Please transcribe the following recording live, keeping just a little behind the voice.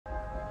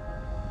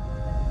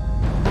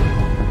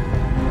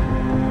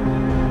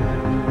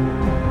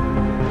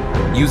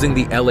Using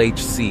the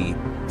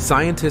LHC,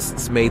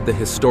 scientists made the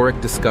historic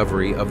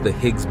discovery of the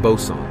Higgs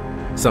boson,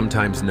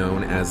 sometimes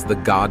known as the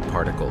God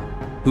particle,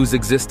 whose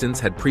existence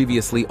had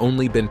previously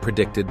only been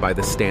predicted by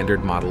the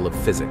Standard Model of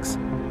Physics.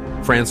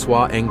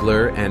 François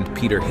Englert and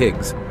Peter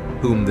Higgs,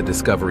 whom the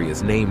discovery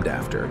is named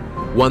after,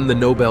 won the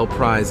Nobel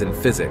Prize in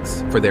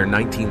Physics for their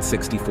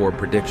 1964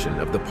 prediction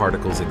of the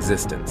particle's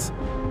existence.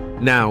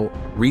 Now,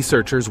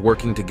 researchers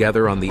working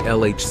together on the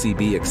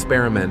LHCb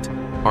experiment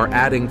are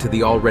adding to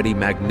the already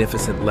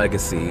magnificent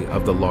legacy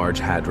of the Large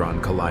Hadron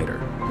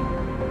Collider.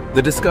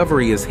 The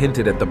discovery is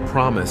hinted at the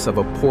promise of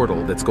a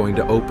portal that's going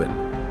to open,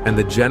 and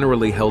the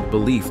generally held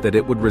belief that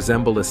it would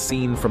resemble a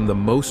scene from the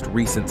most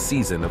recent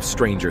season of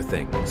Stranger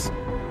Things.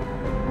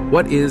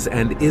 What is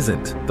and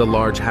isn't the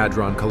Large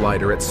Hadron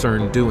Collider at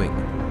CERN doing?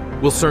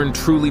 Will CERN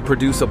truly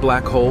produce a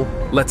black hole?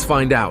 Let's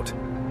find out.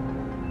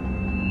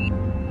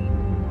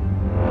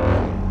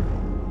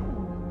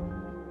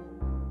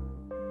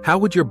 How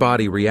would your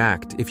body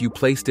react if you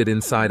placed it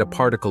inside a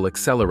particle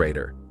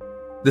accelerator?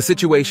 The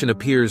situation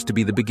appears to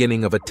be the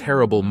beginning of a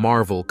terrible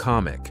Marvel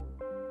comic,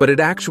 but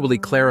it actually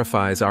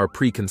clarifies our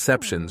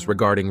preconceptions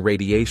regarding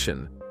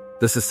radiation,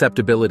 the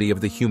susceptibility of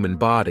the human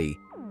body,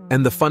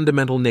 and the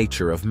fundamental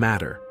nature of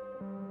matter.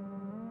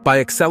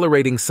 By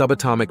accelerating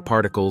subatomic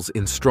particles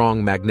in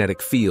strong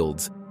magnetic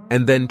fields,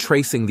 and then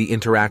tracing the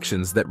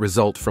interactions that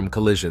result from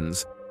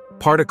collisions,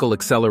 particle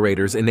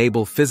accelerators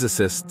enable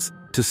physicists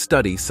to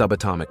study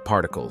subatomic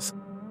particles.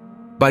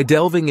 By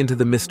delving into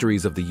the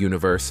mysteries of the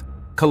universe,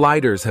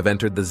 colliders have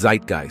entered the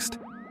zeitgeist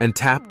and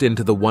tapped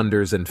into the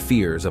wonders and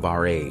fears of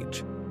our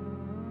age.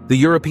 The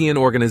European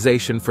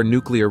Organization for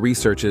Nuclear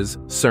Research's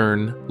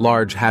CERN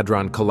Large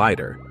Hadron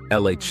Collider,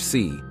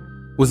 LHC,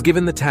 was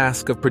given the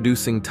task of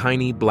producing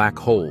tiny black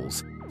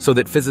holes so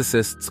that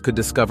physicists could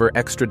discover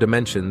extra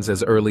dimensions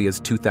as early as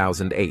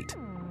 2008.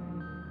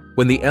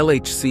 When the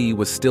LHC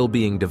was still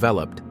being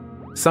developed,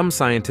 some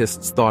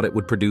scientists thought it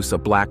would produce a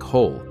black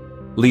hole,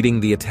 leading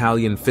the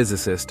Italian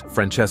physicist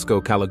Francesco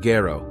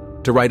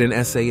Calogero to write an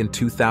essay in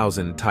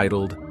 2000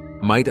 titled,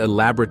 "Might a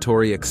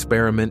Laboratory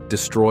Experiment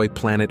Destroy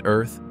Planet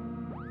Earth?"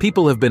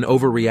 People have been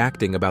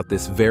overreacting about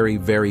this very,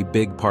 very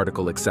big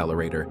particle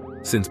accelerator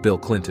since Bill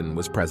Clinton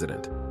was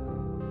president.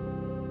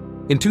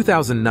 In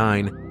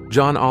 2009,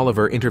 John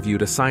Oliver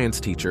interviewed a science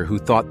teacher who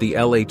thought the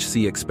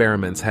LHC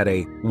experiments had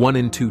a 1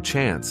 in 2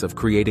 chance of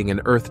creating an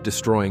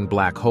Earth-destroying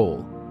black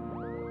hole.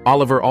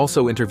 Oliver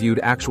also interviewed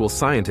actual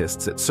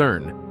scientists at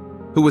CERN,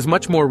 who was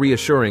much more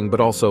reassuring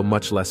but also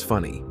much less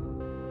funny.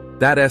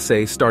 That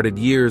essay started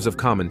years of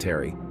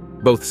commentary,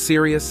 both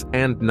serious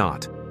and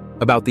not,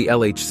 about the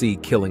LHC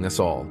killing us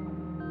all.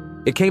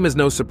 It came as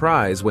no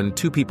surprise when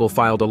 2 people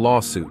filed a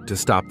lawsuit to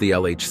stop the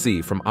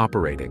LHC from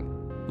operating,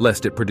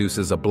 lest it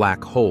produces a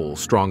black hole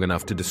strong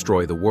enough to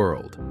destroy the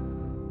world.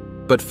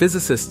 But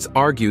physicists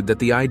argued that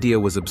the idea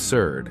was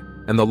absurd,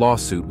 and the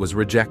lawsuit was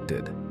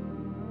rejected.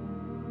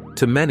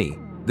 To many,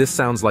 this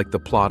sounds like the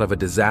plot of a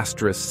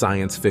disastrous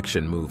science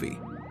fiction movie.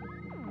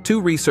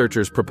 2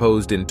 researchers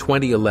proposed in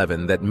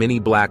 2011 that many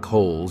black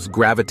holes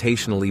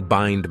gravitationally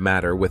bind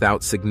matter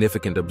without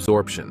significant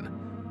absorption,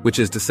 which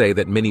is to say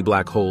that many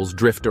black holes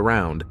drift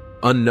around,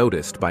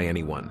 unnoticed by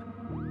anyone.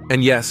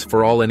 And yes,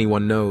 for all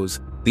anyone knows,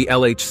 the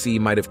LHC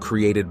might have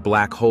created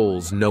black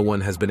holes no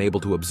one has been able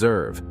to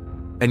observe,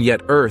 and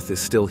yet Earth is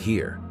still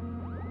here.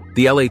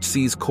 The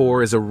LHC's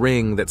core is a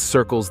ring that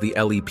circles the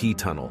LEP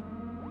tunnel.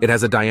 It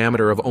has a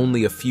diameter of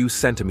only a few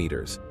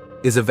centimeters,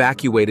 is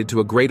evacuated to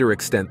a greater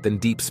extent than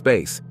deep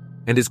space,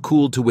 and is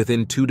cooled to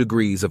within 2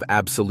 degrees of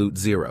absolute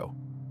zero.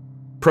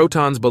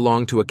 Protons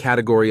belong to a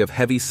category of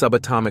heavy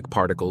subatomic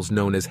particles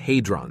known as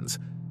hadrons,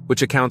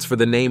 which accounts for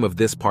the name of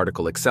this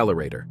particle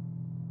accelerator.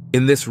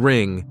 In this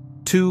ring,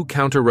 2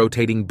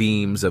 counter-rotating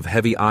beams of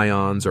heavy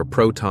ions or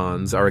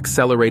protons are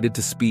accelerated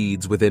to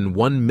speeds within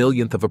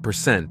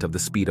 1/1,000,000% of the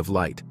speed of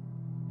light.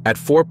 At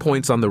 4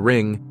 points on the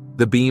ring,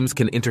 the beams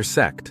can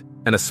intersect,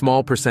 and a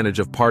small percentage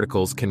of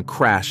particles can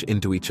crash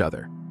into each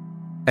other.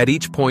 At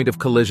each point of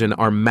collision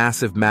are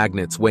massive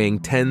magnets weighing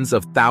tens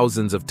of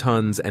thousands of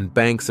tons and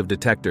banks of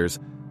detectors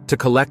to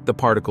collect the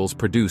particles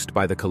produced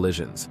by the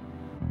collisions.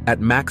 At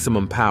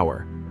maximum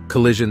power,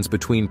 collisions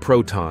between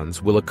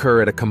protons will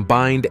occur at a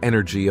combined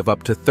energy of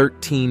up to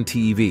 13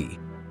 TeV,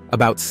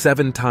 about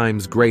 7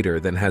 times greater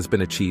than has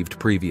been achieved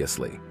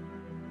previously.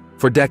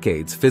 For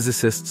decades,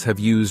 physicists have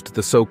used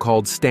the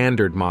so-called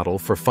Standard Model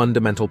for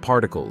fundamental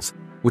particles,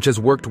 which has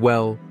worked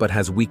well but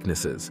has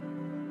weaknesses.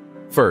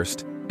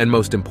 First, and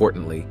most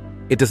importantly,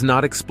 it does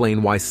not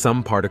explain why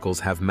some particles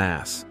have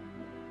mass.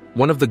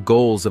 One of the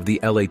goals of the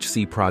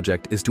LHC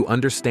project is to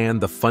understand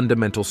the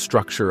fundamental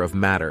structure of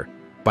matter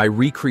by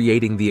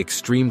recreating the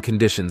extreme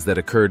conditions that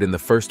occurred in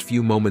the first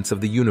few moments of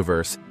the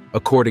universe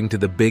according to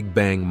the Big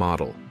Bang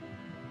model.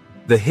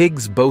 The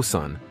Higgs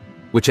boson,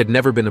 which had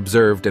never been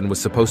observed and was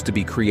supposed to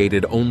be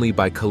created only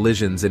by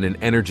collisions in an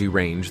energy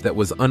range that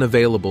was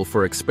unavailable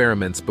for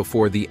experiments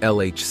before the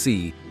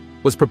LHC,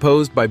 was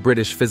proposed by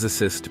British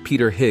physicist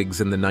Peter Higgs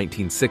in the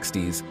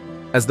 1960s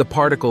as the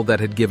particle that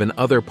had given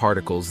other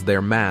particles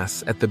their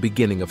mass at the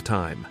beginning of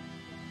time.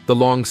 The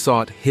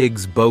long-sought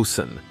Higgs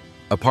boson,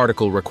 a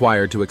particle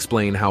required to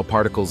explain how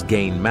particles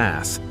gain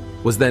mass,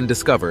 was then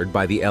discovered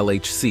by the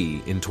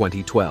LHC in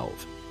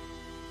 2012.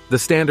 The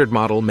Standard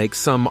Model makes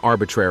some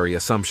arbitrary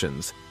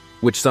assumptions,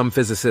 which some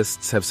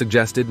physicists have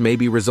suggested may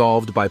be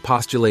resolved by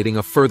postulating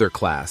a further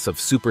class of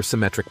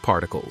supersymmetric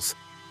particles.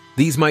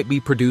 These might be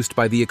produced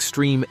by the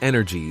extreme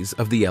energies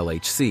of the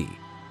LHC.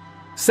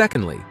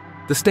 Secondly,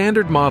 the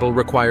Standard Model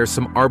requires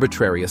some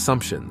arbitrary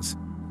assumptions,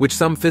 which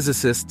some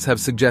physicists have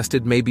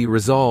suggested may be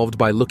resolved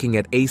by looking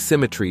at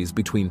asymmetries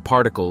between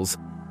particles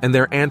and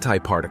their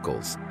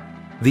antiparticles.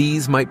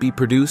 These might be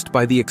produced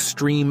by the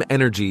extreme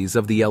energies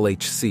of the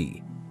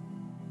LHC.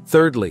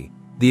 Thirdly,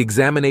 the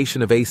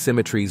examination of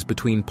asymmetries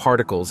between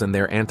particles and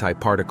their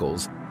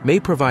antiparticles may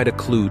provide a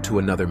clue to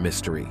another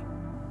mystery: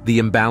 the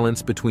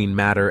imbalance between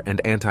matter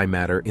and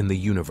antimatter in the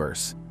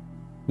universe.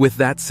 With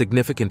that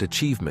significant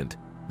achievement,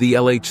 the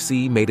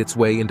LHC made its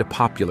way into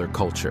popular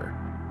culture.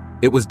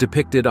 It was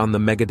depicted on the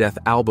Megadeth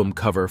album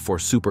cover for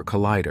Super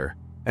Collider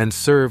and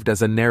served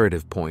as a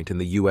narrative point in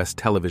the US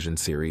television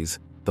series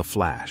The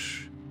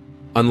Flash.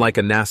 Unlike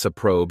a NASA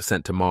probe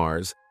sent to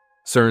Mars,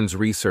 CERN's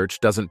research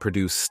doesn't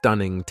produce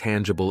stunning,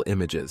 tangible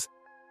images.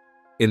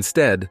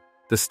 Instead,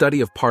 the study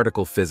of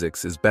particle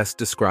physics is best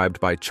described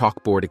by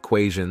chalkboard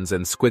equations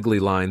and squiggly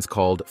lines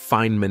called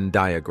Feynman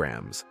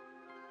diagrams.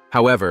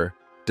 However,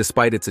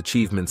 despite its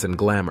achievements and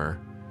glamour,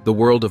 the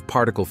world of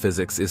particle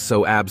physics is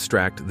so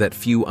abstract that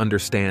few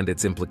understand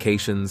its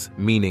implications,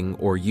 meaning,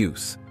 or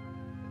use.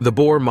 The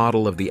Bohr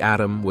model of the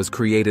atom was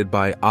created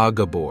by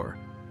Aga Bohr,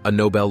 a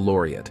Nobel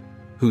laureate,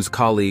 whose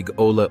colleague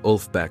Ola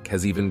Ulfbeck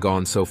has even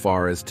gone so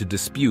far as to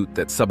dispute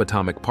that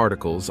subatomic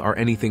particles are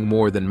anything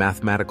more than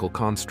mathematical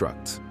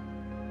constructs.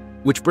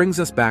 Which brings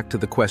us back to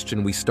the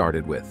question we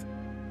started with.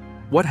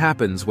 What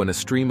happens when a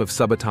stream of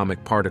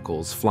subatomic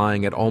particles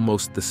flying at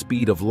almost the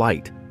speed of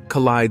light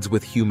collides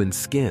with human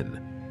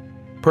skin?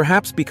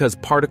 Perhaps because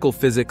particle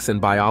physics and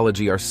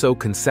biology are so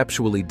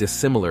conceptually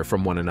dissimilar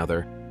from one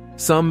another,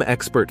 some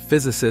expert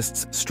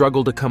physicists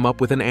struggle to come up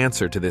with an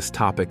answer to this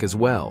topic as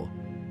well.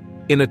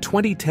 In a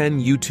 2010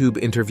 YouTube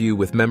interview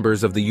with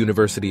members of the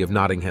University of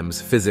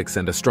Nottingham's Physics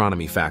and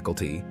Astronomy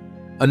faculty,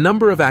 a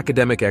number of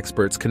academic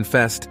experts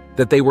confessed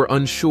that they were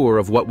unsure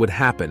of what would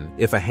happen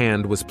if a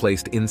hand was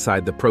placed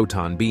inside the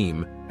proton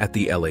beam at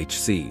the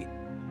LHC.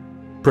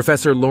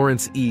 Professor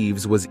Lawrence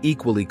Eves was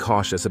equally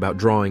cautious about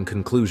drawing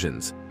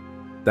conclusions.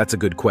 "That's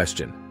a good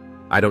question.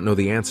 I don't know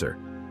the answer.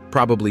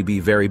 Probably be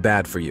very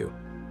bad for you.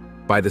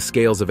 By the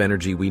scales of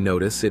energy we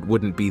notice, it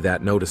wouldn't be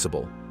that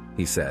noticeable,"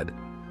 he said,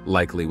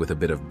 likely with a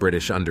bit of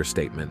British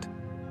understatement.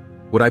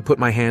 Would I put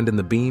my hand in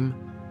the beam?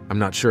 I'm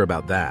not sure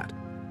about that.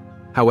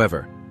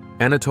 However,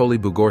 Anatoly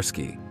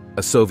Bugorsky,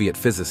 a Soviet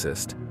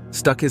physicist,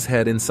 stuck his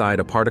head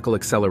inside a particle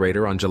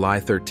accelerator on July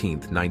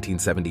 13,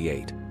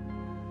 1978.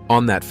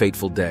 On that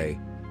fateful day,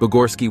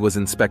 Bugorsky was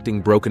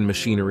inspecting broken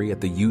machinery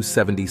at the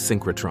U-70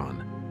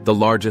 synchrotron, the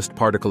largest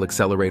particle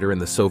accelerator in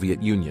the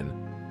Soviet Union,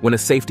 when a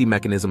safety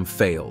mechanism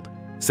failed,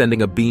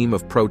 sending a beam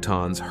of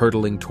protons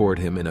hurtling toward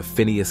him in a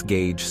Phineas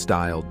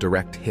Gage-style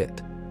direct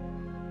hit.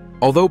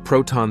 Although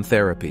proton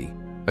therapy,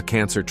 a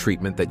cancer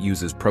treatment that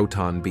uses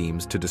proton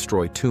beams to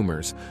destroy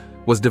tumors,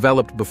 was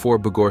developed before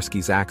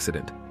Bugorsky's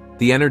accident,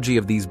 the energy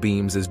of these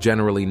beams is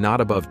generally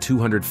not above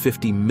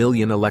 250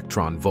 million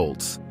electron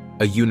volts,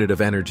 a unit of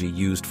energy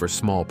used for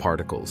small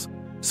particles.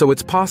 So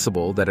it's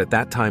possible that at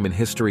that time in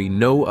history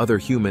no other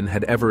human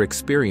had ever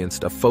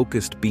experienced a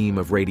focused beam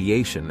of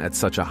radiation at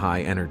such a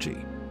high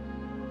energy.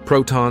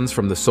 Protons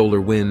from the solar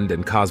wind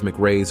and cosmic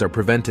rays are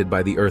prevented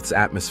by the Earth's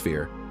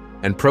atmosphere,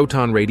 and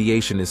proton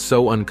radiation is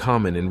so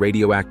uncommon in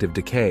radioactive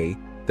decay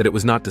that it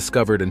was not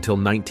discovered until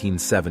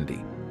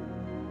 1970.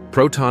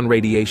 Proton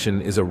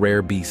radiation is a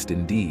rare beast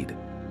indeed.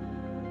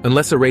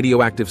 Unless a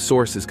radioactive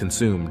source is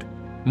consumed,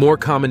 more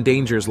common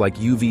dangers like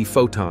UV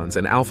photons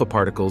and alpha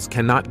particles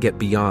cannot get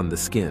beyond the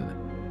skin.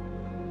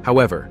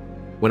 However,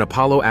 when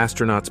Apollo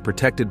astronauts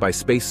protected by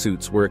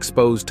spacesuits were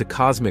exposed to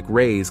cosmic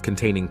rays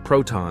containing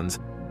protons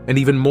and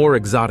even more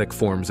exotic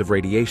forms of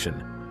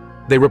radiation,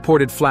 they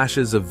reported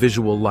flashes of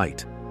visual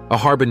light, a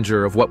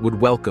harbinger of what would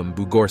welcome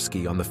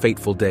Bugorsky on the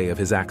fateful day of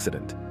his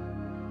accident.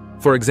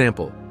 For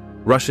example,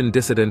 Russian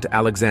dissident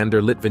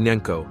Alexander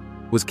Litvinenko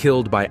was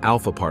killed by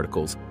alpha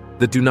particles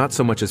that do not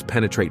so much as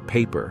penetrate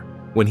paper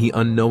when he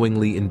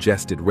unknowingly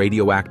ingested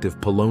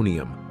radioactive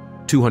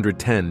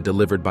polonium-210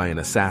 delivered by an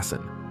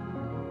assassin.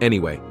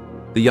 Anyway,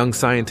 the young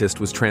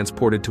scientist was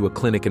transported to a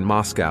clinic in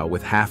Moscow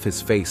with half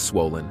his face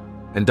swollen,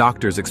 and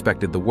doctors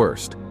expected the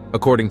worst,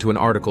 according to an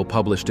article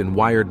published in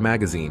Wired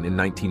magazine in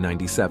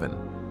 1997.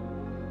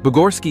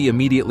 Bugorsky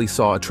immediately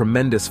saw a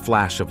tremendous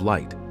flash of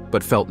light,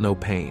 but felt no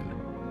pain.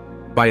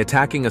 By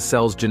attacking a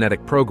cell's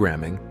genetic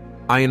programming,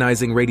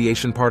 ionizing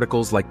radiation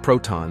particles like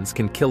protons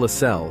can kill a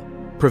cell,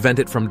 prevent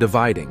it from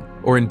dividing,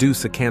 or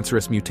induce a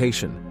cancerous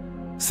mutation.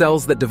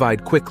 Cells that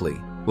divide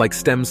quickly, like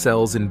stem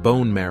cells in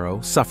bone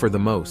marrow, suffer the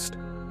most.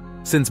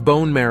 Since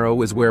bone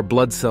marrow is where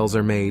blood cells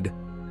are made,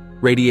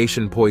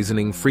 Radiation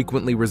poisoning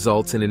frequently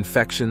results in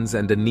infections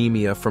and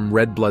anemia from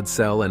red blood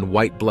cell and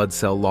white blood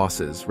cell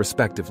losses,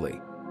 respectively.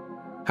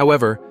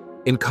 However,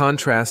 in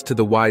contrast to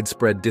the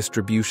widespread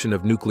distribution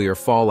of nuclear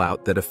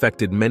fallout that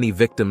affected many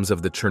victims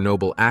of the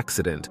Chernobyl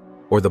accident,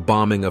 or the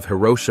bombing of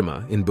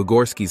Hiroshima in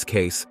Bugorsky's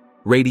case,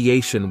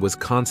 radiation was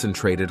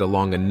concentrated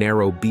along a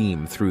narrow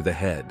beam through the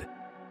head.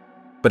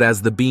 But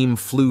as the beam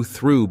flew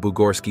through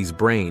Bugorsky's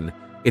brain,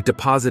 it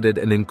deposited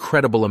an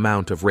incredible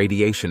amount of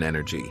radiation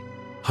energy,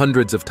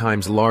 hundreds of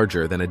times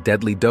larger than a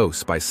deadly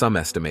dose by some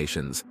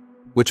estimations,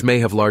 which may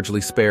have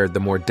largely spared the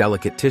more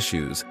delicate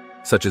tissues,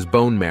 such as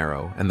bone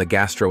marrow and the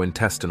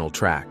gastrointestinal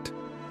tract.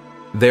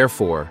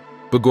 Therefore,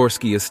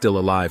 Bugorsky is still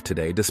alive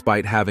today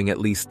despite having at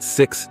least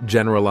 6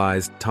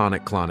 generalized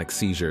tonic-clonic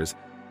seizures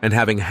and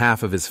having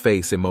half of his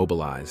face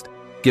immobilized,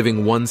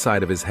 giving one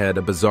side of his head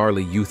a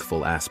bizarrely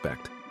youthful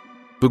aspect.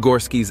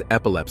 Bugorsky's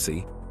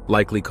epilepsy,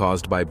 likely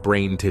caused by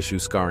brain tissue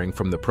scarring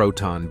from the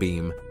proton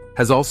beam,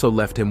 has also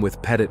left him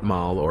with petit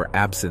mal or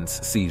absence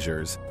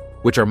seizures,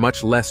 which are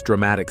much less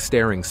dramatic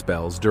staring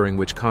spells during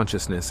which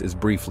consciousness is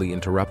briefly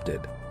interrupted.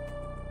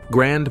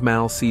 Grand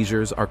mal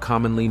seizures are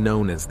commonly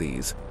known as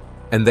these,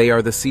 and they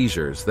are the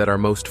seizures that are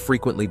most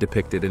frequently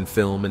depicted in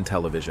film and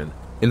television,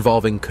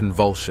 involving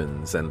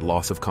convulsions and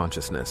loss of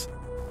consciousness.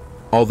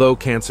 Although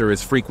cancer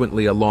is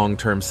frequently a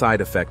long-term side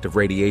effect of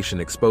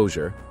radiation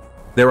exposure,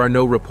 there are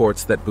no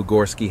reports that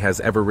Bugorsky has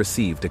ever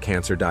received a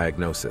cancer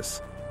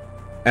diagnosis.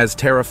 As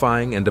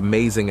terrifying and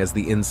amazing as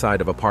the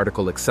inside of a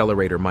particle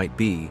accelerator might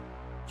be,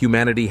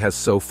 humanity has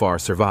so far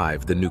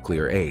survived the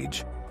nuclear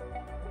age.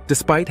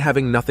 Despite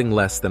having nothing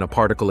less than a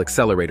particle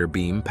accelerator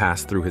beam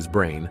pass through his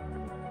brain,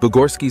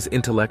 Bugorsky's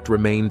intellect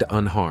remained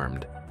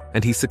unharmed,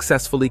 and he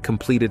successfully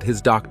completed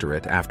his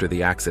doctorate after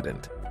the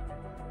accident.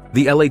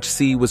 The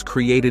LHC was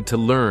created to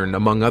learn,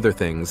 among other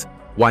things,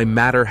 why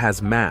matter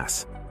has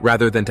mass,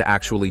 rather than to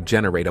actually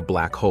generate a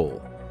black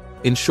hole.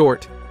 In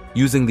short,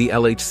 using the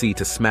LHC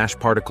to smash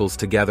particles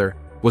together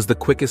was the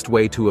quickest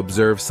way to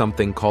observe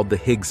something called the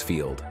Higgs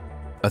field,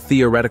 a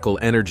theoretical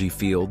energy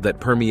field that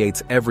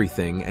permeates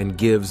everything and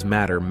gives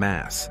matter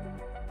mass.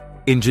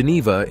 In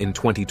Geneva in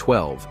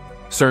 2012,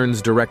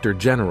 CERN's Director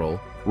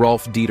General,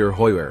 Rolf Dieter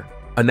Heuer,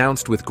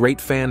 announced with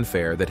great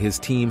fanfare that his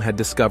team had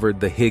discovered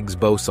the Higgs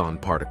boson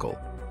particle.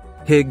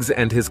 Higgs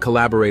and his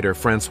collaborator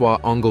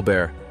François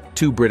Englert,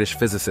 2 British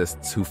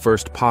physicists who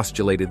first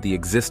postulated the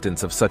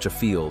existence of such a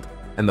field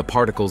and the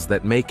particles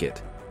that make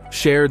it,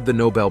 shared the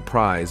Nobel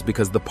Prize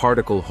because the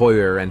particle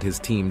Heuer and his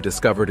team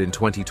discovered in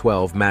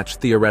 2012 matched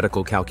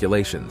theoretical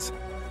calculations.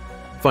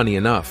 Funny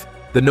enough,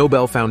 the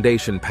Nobel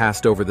Foundation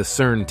passed over the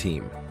CERN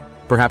team.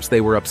 Perhaps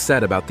they were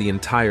upset about the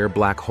entire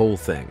black hole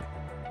thing.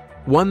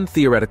 One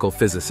theoretical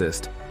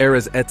physicist,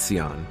 Erez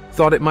Etzion,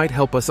 thought it might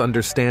help us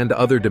understand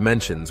other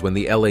dimensions when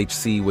the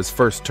LHC was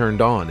first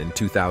turned on in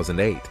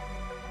 2008.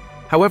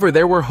 However,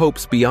 there were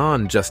hopes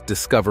beyond just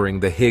discovering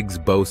the Higgs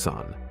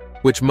boson,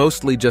 which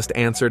mostly just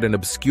answered an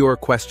obscure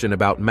question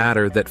about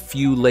matter that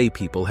few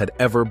laypeople had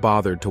ever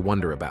bothered to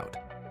wonder about.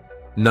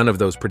 None of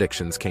those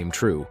predictions came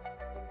true,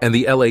 and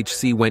the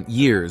LHC went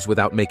years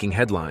without making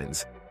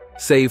headlines,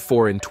 save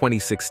for in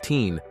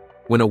 2016,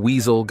 when a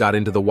weasel got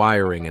into the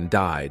wiring and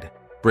died,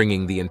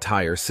 bringing the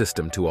entire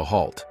system to a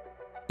halt.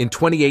 In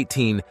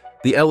 2018,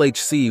 the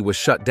LHC was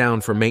shut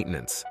down for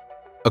maintenance.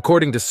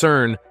 According to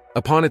CERN,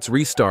 upon its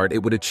restart,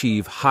 it would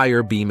achieve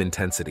higher beam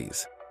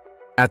intensities.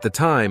 At the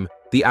time,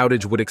 the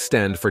outage would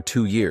extend for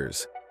 2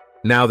 years.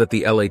 Now that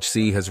the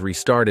LHC has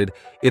restarted,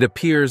 it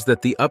appears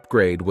that the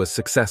upgrade was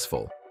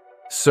successful.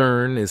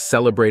 CERN is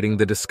celebrating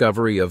the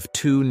discovery of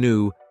 2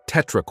 new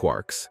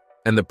tetraquarks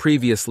and the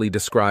previously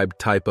described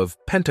type of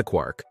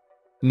pentaquark.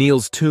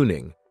 Niels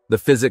Tuning, the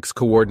physics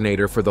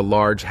coordinator for the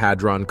Large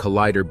Hadron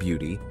Collider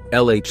Beauty,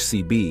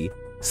 LHCb,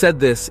 said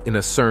this in a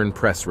CERN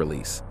press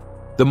release.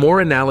 "The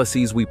more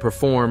analyses we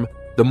perform,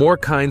 the more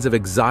kinds of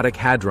exotic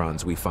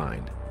hadrons we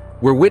find.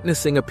 We're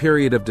witnessing a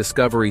period of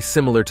discovery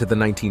similar to the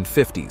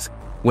 1950s,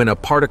 when a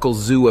particle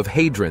zoo of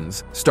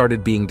hadrons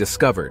started being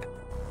discovered,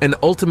 and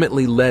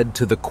ultimately led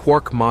to the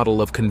quark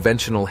model of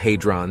conventional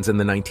hadrons in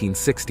the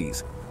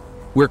 1960s.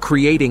 We're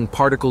creating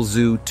Particle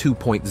Zoo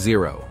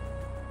 2.0.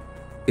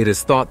 It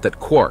is thought that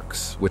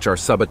quarks, which are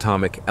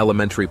subatomic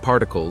elementary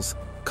particles,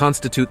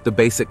 constitute the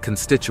basic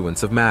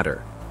constituents of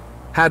matter.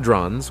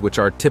 Hadrons, which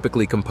are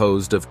typically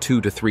composed of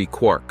 2 to 3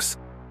 quarks,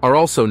 are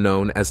also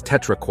known as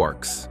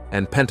tetraquarks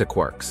and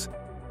pentaquarks.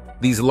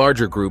 These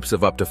larger groups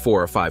of up to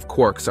 4 or 5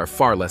 quarks are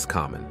far less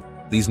common.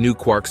 These new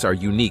quarks are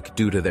unique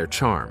due to their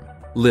charm,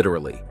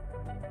 literally.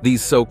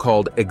 These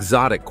so-called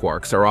exotic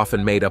quarks are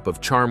often made up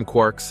of charm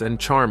quarks and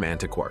charm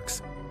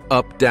antiquarks.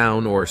 Up,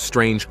 down, or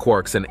strange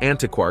quarks and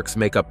antiquarks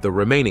make up the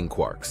remaining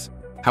quarks.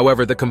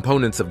 However, the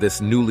components of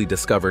this newly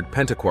discovered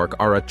pentaquark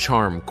are a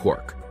charm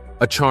quark,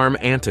 a charm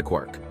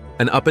antiquark,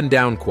 an up and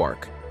down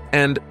quark,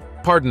 and,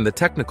 pardon the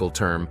technical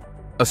term,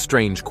 a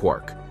strange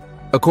quark.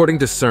 According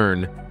to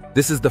CERN,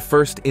 this is the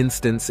first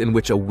instance in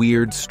which a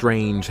weird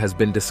strange has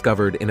been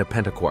discovered in a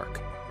pentaquark.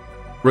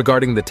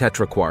 Regarding the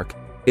tetraquark,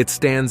 it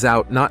stands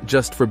out not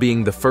just for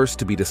being the first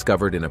to be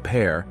discovered in a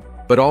pair,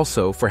 but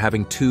also for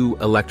having two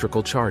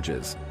electrical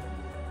charges.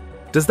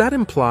 Does that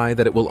imply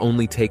that it will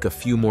only take a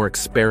few more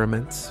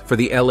experiments for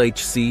the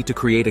LHC to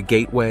create a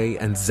gateway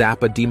and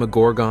zap a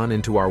demogorgon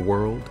into our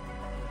world?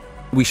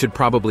 We should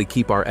probably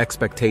keep our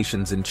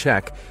expectations in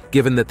check,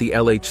 given that the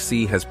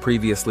LHC has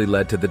previously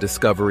led to the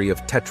discovery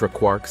of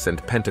tetraquarks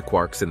and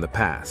pentaquarks in the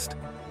past.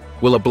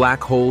 Will a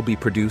black hole be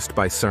produced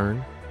by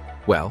CERN?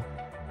 Well,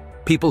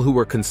 people who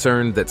were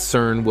concerned that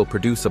CERN will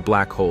produce a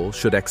black hole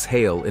should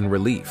exhale in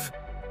relief.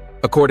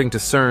 According to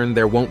CERN,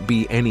 there won't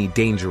be any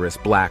dangerous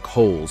black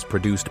holes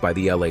produced by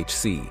the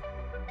LHC.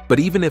 But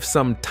even if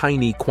some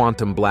tiny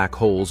quantum black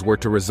holes were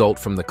to result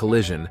from the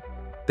collision,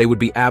 they would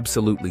be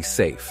absolutely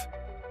safe.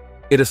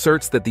 It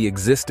asserts that the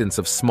existence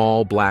of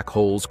small black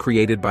holes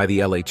created by the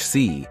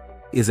LHC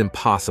is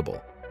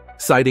impossible,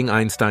 citing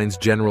Einstein's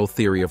general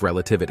theory of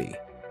relativity.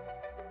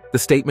 The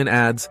statement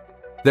adds,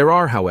 there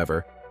are,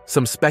 however,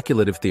 some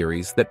speculative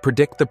theories that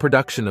predict the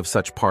production of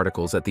such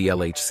particles at the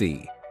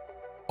LHC.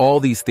 All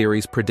these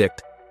theories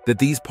predict that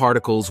these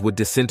particles would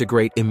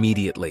disintegrate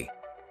immediately.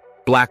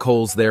 Black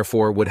holes,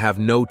 therefore, would have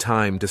no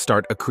time to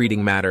start accreting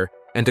matter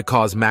and to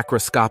cause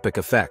macroscopic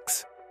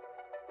effects.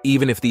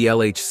 Even if the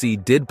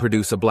LHC did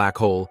produce a black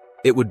hole,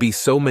 it would be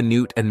so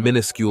minute and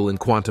minuscule in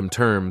quantum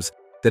terms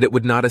that it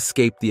would not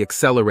escape the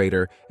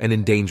accelerator and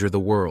endanger the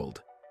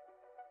world.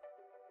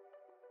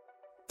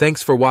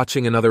 Thanks for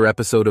watching another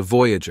episode of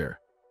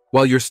Voyager.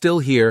 While you're still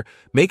here,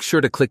 make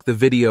sure to click the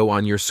video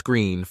on your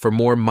screen for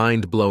more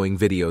mind-blowing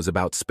videos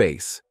about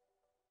space.